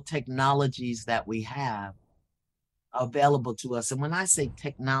spiritual technologies that we have available to us, and when I say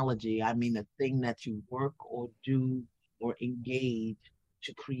technology, I mean a thing that you work or do or engage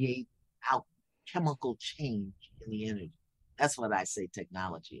to create alchemical change in the energy. That's what I say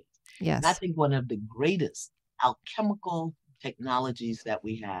technology is. Yes. And I think one of the greatest alchemical technologies that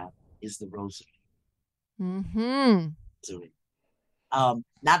we have is the rosary. Mm-hmm. Rosary.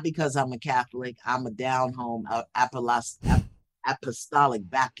 Not because I'm a Catholic, I'm a down-home apostolic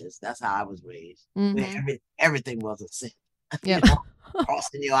Baptist. That's how I was raised. Mm-hmm. Where everything was a sin. Yeah.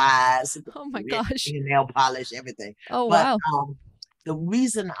 Crossing your eyes. Oh my gosh. Nail polish, everything. Oh, but, wow. The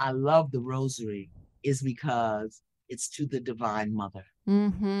reason I love the rosary is because it's to the Divine Mother,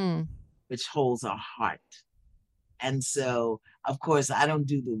 mm-hmm. which holds our heart. And so, of course, I don't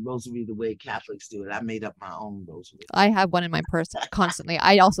do the rosary the way Catholics do it. I made up my own rosary. I have one in my purse constantly.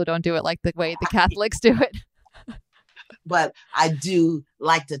 I also don't do it like the way the Catholics do it. But I do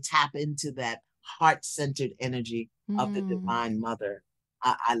like to tap into that heart-centered energy of the Divine Mother.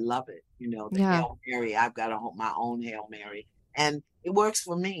 I love it. The Hail Mary. I've got my own Hail Mary. And it works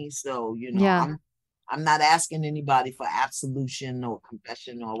for me. So, I'm not asking anybody for absolution or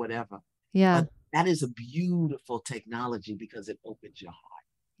confession or whatever. Yeah. But that is a beautiful technology because it opens your heart.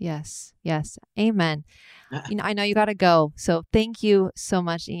 Yes. Yes. Amen. I know you got to go. So thank you so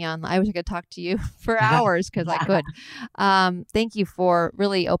much, Ian. I wish I could talk to you for hours because I could. Thank you for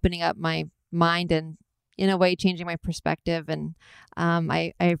really opening up my mind and in a way changing my perspective. And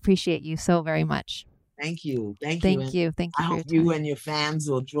I appreciate you so very much. Thank you. Thank you. Thank you. I hope you and your fans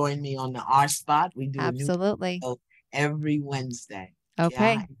will join me on the R Spot. We do absolutely a new show every Wednesday.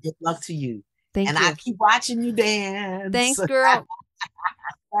 Okay. Yeah, good luck to you. Thank you. And I keep watching you dance. Thanks, girl.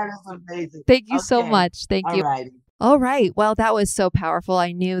 That is amazing. Thank you so much. Thank you. Alrighty. All right. Well, that was so powerful.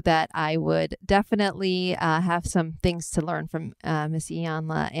 I knew that I would definitely have some things to learn from Miss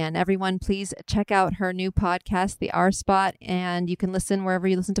Iyanla. And everyone, please check out her new podcast, The R Spot, and you can listen wherever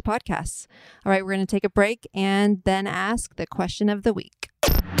you listen to podcasts. All right. We're going to take a break and then ask the question of the week.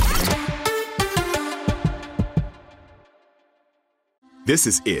 This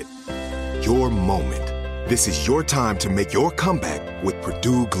is it. your moment. This is your time to make your comeback with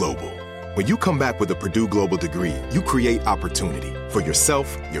Purdue Global. When you come back with a Purdue Global degree, you create opportunity for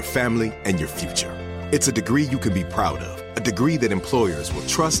yourself, your family, and your future. It's a degree you can be proud of, a degree that employers will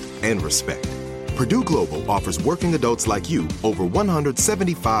trust and respect. Purdue Global offers working adults like you over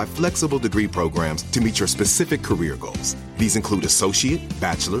 175 flexible degree programs to meet your specific career goals. These include associate,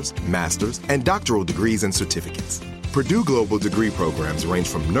 bachelor's, master's, and doctoral degrees and certificates. Purdue Global degree programs range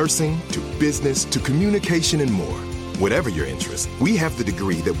from nursing to business to communication and more. Whatever your interest, we have the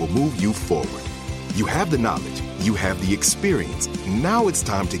degree that will move you forward. You have the knowledge, you have the experience. Now it's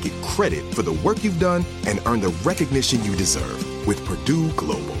time to get credit for the work you've done and earn the recognition you deserve with Purdue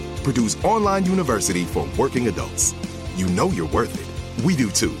Global, Purdue's online university for working adults. You know you're worth it. We do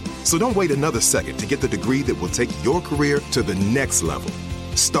too. So don't wait another second to get the degree that will take your career to the next level.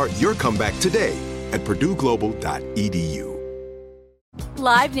 Start your comeback today at purdueglobal.edu.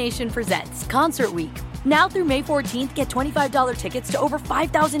 Live Nation presents Concert Week. Now through May 14th, get $25 tickets to over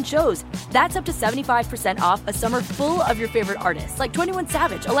 5,000 shows. That's up to 75% off a summer full of your favorite artists like 21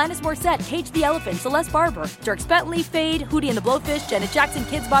 Savage, Alanis Morissette, Cage the Elephant, Celeste Barber, Dierks Bentley, Fade, Hootie and the Blowfish, Janet Jackson,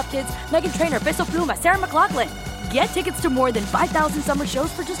 Kidz Bop Kids, Meghan Trainor, Peso Pluma, Sarah McLachlan. Get tickets to more than 5,000 summer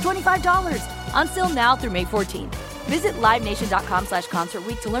shows for just $25. Until now through May 14th. Visit LiveNation.com/Concert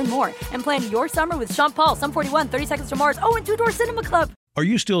Week to learn more and plan your summer with Sean Paul, Sum 41, 30 Seconds to Mars, and Two Door Cinema Club. Are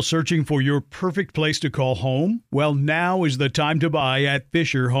you still searching for your perfect place to call home? Well, now is the time to buy at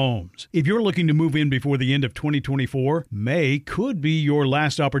Fisher Homes. If you're looking to move in before the end of 2024, May could be your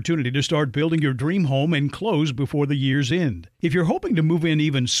last opportunity to start building your dream home and close before the year's end. If you're hoping to move in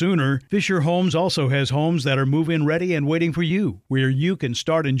even sooner, Fisher Homes also has homes that are move-in ready and waiting for you, where you can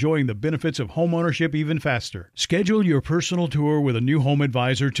start enjoying the benefits of homeownership even faster. Schedule your personal tour with a new home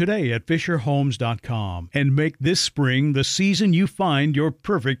advisor today at FisherHomes.com and make this spring the season you find your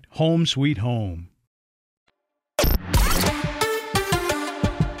perfect home sweet home.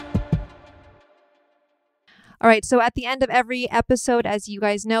 All right, so at the end of every episode, as you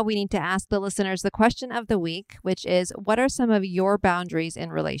guys know, we need to ask the listeners the question of the week, which is, what are some of your boundaries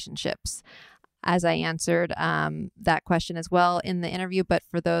in relationships? As I answered that question as well in the interview, but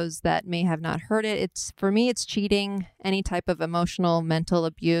for those that may have not heard it, for me, it's cheating, any type of emotional, mental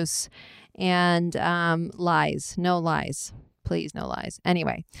abuse, and lies. No lies. Please, no lies.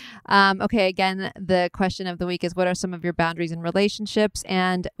 Anyway, okay, again, the question of the week is, what are some of your boundaries in relationships?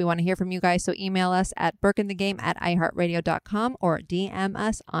 And we want to hear from you guys, so email us at burkinthegame@iheartradio.com or DM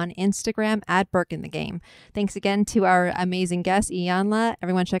us on Instagram at burkinthegame. Thanks again to our amazing guest, Iyanla.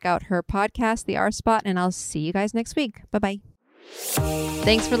 Everyone check out her podcast, The R Spot, and I'll see you guys next week. Bye-bye.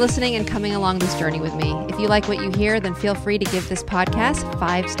 Thanks for listening and coming along this journey with me. If you like what you hear, then feel free to give this podcast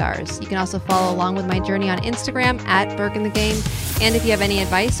 5 stars. You can also follow along with my journey on Instagram at burkinthegame. And if you have any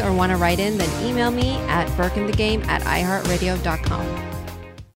advice or want to write in, then email me at burkinthegame@iheartradio.com.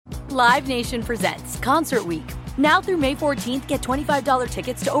 Live Nation presents Concert Week. Now through May 14th, get $25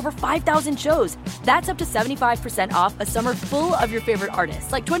 tickets to over 5,000 shows. That's up to 75% off a summer full of your favorite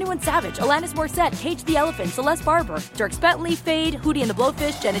artists like 21 Savage, Alanis Morissette, Cage the Elephant, Celeste Barber, Dierks Bentley, Fade, Hootie and the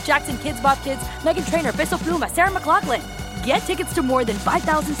Blowfish, Janet Jackson, Kidz Bop Kids, Meghan Trainor, Peso Pluma, Sarah McLachlan. Get tickets to more than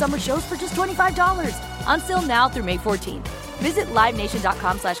 5,000 summer shows for just $25. Until now through May 14th. Visit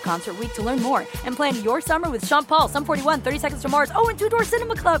LiveNation.com/Concert Week to learn more and plan your summer with Sean Paul, Sum 41, 30 Seconds to Mars, and Two Door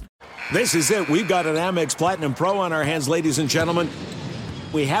Cinema Club. This is it. We've got an Amex Platinum Pro on our hands, ladies and gentlemen.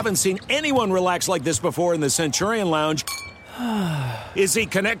 We haven't seen anyone relax like this before in the Centurion Lounge. Is he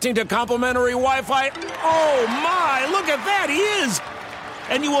connecting to complimentary Wi-Fi? Oh, my. Look at that. He is.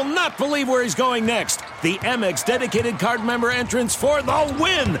 And you will not believe where he's going next. The Amex dedicated card member entrance for the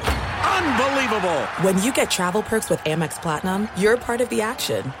win. Unbelievable. When you get travel perks with Amex Platinum, you're part of the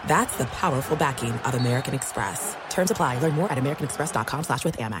action. That's the powerful backing of American Express. Terms apply. Learn more at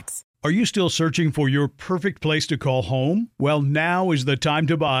americanexpress.com/withAmex. Are you still searching for your perfect place to call home? Well, now is the time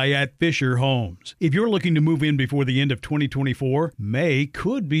to buy at Fisher Homes. If you're looking to move in before the end of 2024, May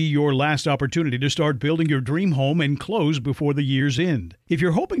could be your last opportunity to start building your dream home and close before the year's end. If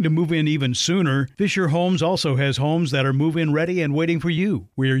you're hoping to move in even sooner, Fisher Homes also has homes that are move-in ready and waiting for you,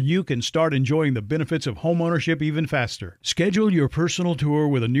 where you can start enjoying the benefits of homeownership even faster. Schedule your personal tour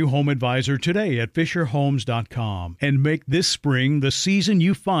with a new home advisor today at FisherHomes.com and make this spring the season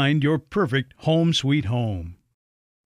you find your perfect home sweet home.